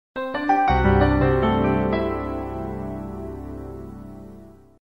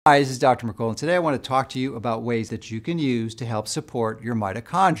Hi, this is Dr. Mercola, and today I want to talk to you about ways that you can use to help support your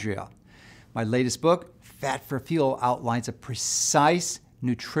mitochondria. My latest book, Fat for Fuel, outlines a precise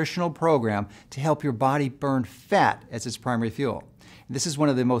nutritional program to help your body burn fat as its primary fuel. And this is one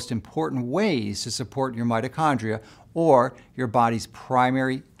of the most important ways to support your mitochondria, or your body's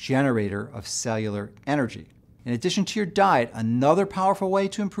primary generator of cellular energy. In addition to your diet, another powerful way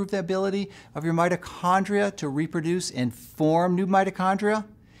to improve the ability of your mitochondria to reproduce and form new mitochondria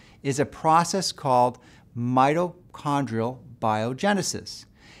is a process called Mitochondrial Biogenesis.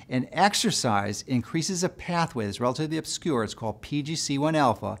 And exercise increases a pathway that's relatively obscure. It's called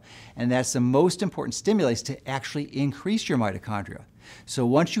PGC1-alpha, and that's the most important stimulus to actually increase your mitochondria. So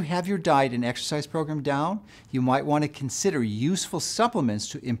once you have your diet and exercise program down, you might want to consider useful supplements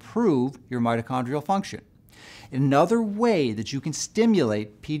to improve your mitochondrial function. Another way that you can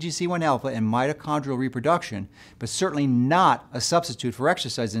stimulate PGC1-alpha and mitochondrial reproduction, but certainly not a substitute for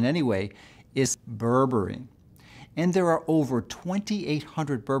exercise in any way, is berberine. And there are over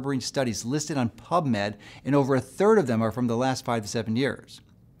 2,800 berberine studies listed on PubMed, and over a third of them are from the last 5 to 7 years.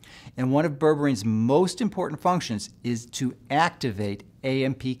 And one of berberine's most important functions is to activate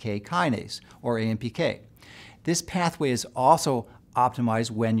AMPK kinase, or AMPK. This pathway is also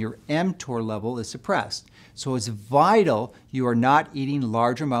optimized when your mTOR level is suppressed. So it's vital you are not eating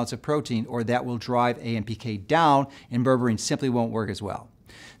large amounts of protein, or that will drive AMPK down and berberine simply won't work as well.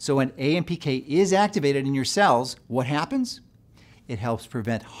 So when AMPK is activated in your cells, what happens? It helps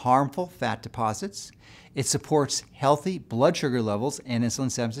prevent harmful fat deposits. It supports healthy blood sugar levels and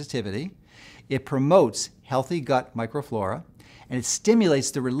insulin sensitivity. It promotes healthy gut microflora, and it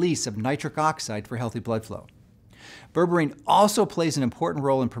stimulates the release of nitric oxide for healthy blood flow. Berberine also plays an important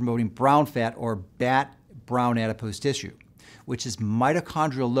role in promoting brown fat, or BAT brown adipose tissue, which is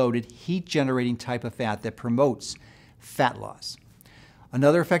mitochondrial-loaded, heat-generating type of fat that promotes fat loss.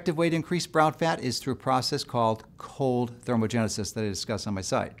 Another effective way to increase brown fat is through a process called cold thermogenesis that I discuss on my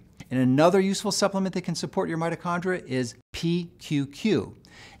site. And another useful supplement that can support your mitochondria is PQQ.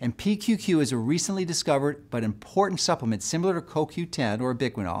 And PQQ is a recently discovered but important supplement similar to CoQ10 or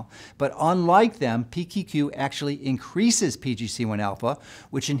ubiquinol, but unlike them, PQQ actually increases PGC1-alpha,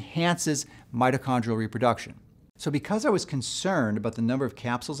 which enhances mitochondrial reproduction. So because I was concerned about the number of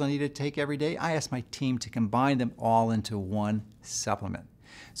capsules I needed to take every day, I asked my team to combine them all into one supplement.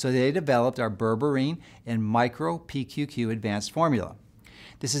 So they developed our BERBERINE and MICROPQQ advanced formula.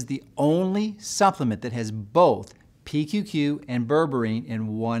 This is the only supplement that has both PQQ and berberine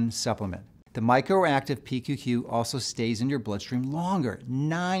in one supplement. The microactive PQQ also stays in your bloodstream longer,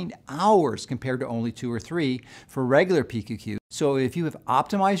 9 hours compared to only 2 or 3 for regular PQQ. So if you have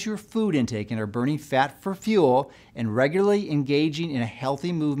optimized your food intake and are burning fat for fuel and regularly engaging in a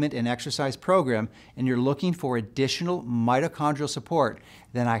healthy movement and exercise program, and you're looking for additional mitochondrial support,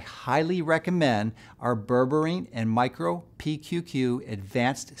 then I highly recommend our BERBERINE and MICROPQQ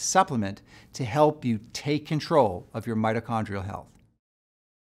advanced supplement to help you take control of your mitochondrial health.